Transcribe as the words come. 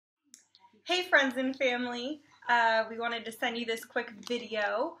Hey friends and family, we wanted to send you this quick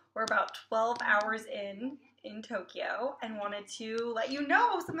video. We're about 12 hours in Tokyo and wanted to let you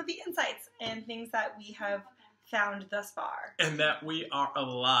know some of the insights and things that we have found thus far. And that we are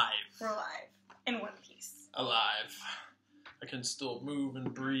alive. We're alive. In one piece. Alive. I can still move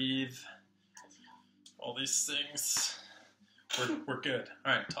and breathe. All these things. We're good.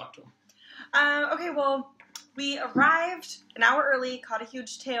 Alright, talk to them. Okay, well, we arrived an hour early, caught a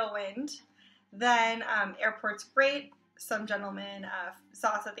huge tailwind. Then airport's great. Some gentleman saw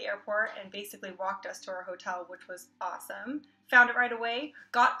us at the airport and basically walked us to our hotel, which was awesome. Found it right away.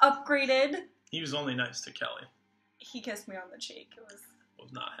 Got upgraded. He was only nice to Kelly. He kissed me on the cheek.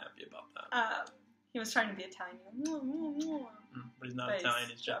 Was not happy about that. He was trying to be Italian. But he's not Italian,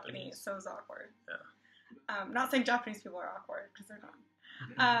 he's Japanese. So it was awkward. Yeah. Not saying Japanese people are awkward, because they're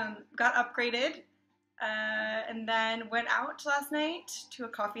not. Got upgraded. And then went out last night to a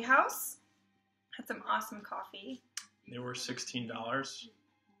coffee house. Had some awesome coffee. They were $16.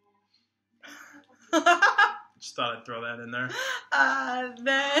 Just thought I'd throw that in there.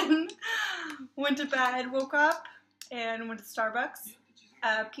 Then went to bed, woke up, and went to Starbucks.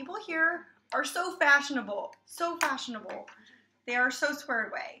 People here are so fashionable. So fashionable. They are so squared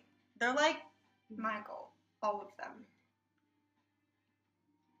away. They're like Michael. All of them.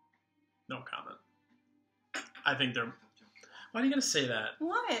 No comment. I think they're... Why are you going to say that?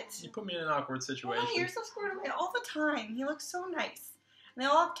 What? You put me in an awkward situation. Well, you're so squared away all the time. He looks so nice. And they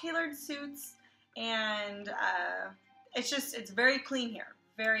all have tailored suits, and it's very clean here.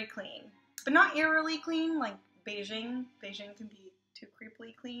 Very clean. But not eerily clean, like Beijing. Beijing can be too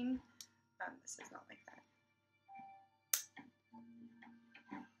creepily clean. This is not like that.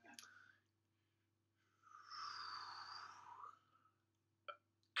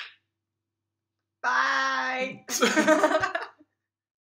 Bye!